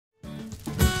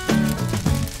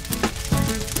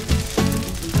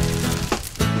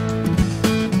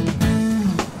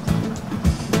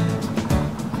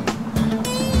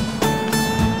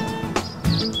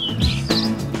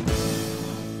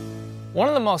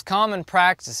the most common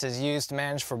practices used to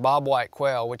manage for bobwhite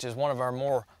quail, which is one of our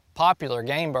more popular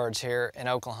game birds here in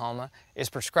Oklahoma, is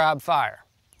prescribed fire.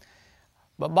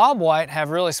 But bobwhite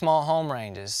have really small home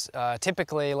ranges,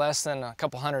 typically less than a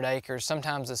couple hundred acres,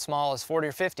 sometimes as small as 40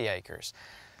 or 50 acres.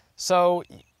 So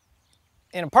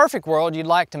in a perfect world, you'd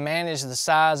like to manage the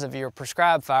size of your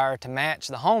prescribed fire to match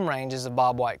the home ranges of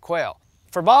bobwhite quail.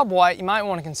 For bobwhite, you might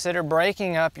want to consider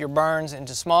breaking up your burns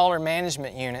into smaller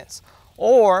management units,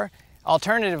 or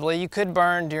alternatively, you could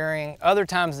burn during other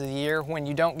times of the year when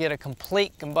you don't get a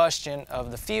complete combustion of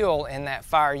the fuel in that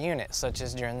fire unit, such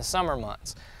as during the summer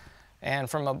months. And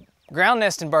from a ground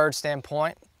nesting bird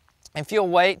standpoint, if you'll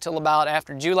wait till about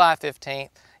after July 15th,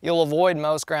 you'll avoid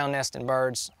most ground nesting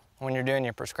birds when you're doing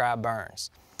your prescribed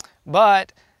burns.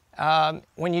 But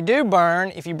when you do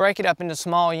burn, if you break it up into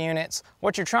small units,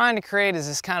 what you're trying to create is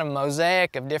this kind of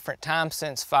mosaic of different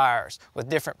time-sense fires with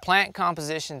different plant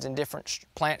compositions and different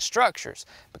plant structures.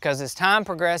 Because as time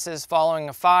progresses following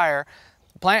a fire,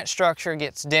 the plant structure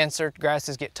gets denser,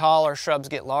 grasses get taller, shrubs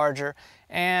get larger,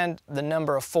 and the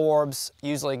number of forbs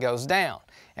usually goes down.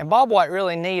 And bobwhite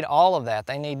really need all of that.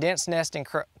 They need dense nesting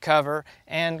cover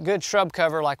and good shrub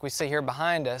cover like we see here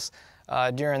behind us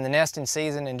during the nesting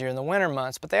season and during the winter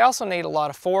months, but they also need a lot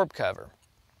of forb cover.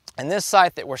 And this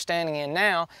site that we're standing in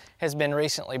now has been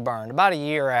recently burned, about a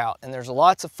year out, and there's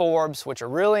lots of forbs, which are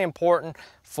really important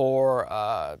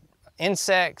for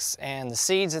insects and the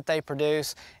seeds that they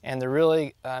produce, and they're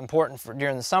really important for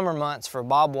during the summer months for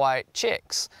bobwhite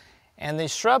chicks. And the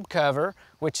shrub cover,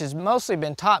 which has mostly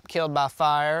been top killed by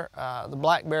fire, the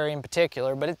blackberry in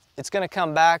particular, but it's going to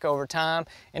come back over time,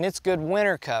 and it's good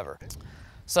winter cover.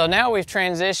 So now we've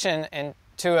transitioned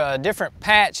into a different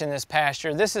patch in this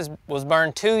pasture. This was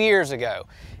burned 2 years ago,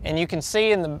 and you can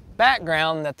see in the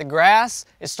background that the grass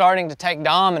is starting to take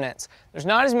dominance. There's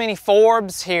not as many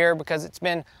forbs here because it's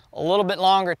been a little bit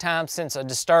longer time since a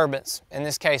disturbance, in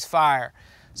this case fire.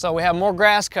 So we have more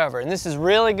grass cover, and this is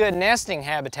really good nesting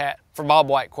habitat for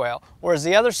bobwhite quail, whereas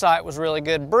the other site was really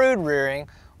good brood rearing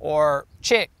or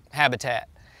chick habitat.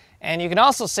 And you can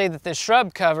also see that this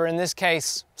shrub cover, in this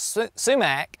case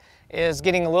sumac, is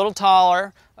getting a little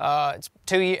taller. It's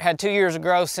had 2 years of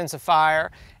growth since a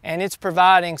fire, and it's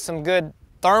providing some good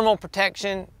thermal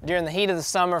protection during the heat of the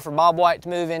summer for bobwhite to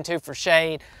move into for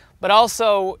shade, but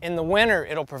also in the winter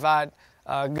it'll provide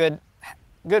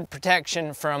good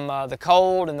protection from the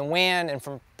cold and the wind and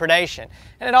from predation.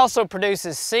 And it also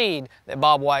produces seed that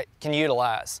bobwhite can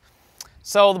utilize.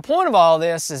 So the point of all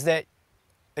this is that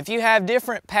if you have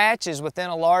different patches within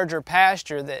a larger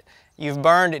pasture that you've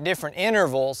burned at different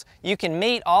intervals, you can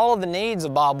meet all of the needs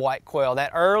of bobwhite quail,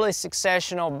 that early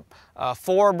successional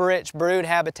forb-rich brood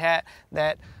habitat,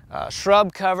 that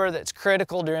shrub cover that's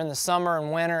critical during the summer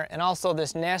and winter, and also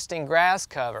this nesting grass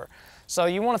cover. So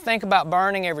you want to think about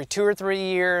burning every 2 or 3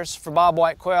 years for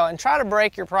bobwhite quail, and try to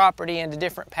break your property into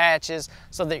different patches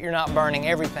so that you're not burning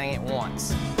everything at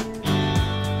once.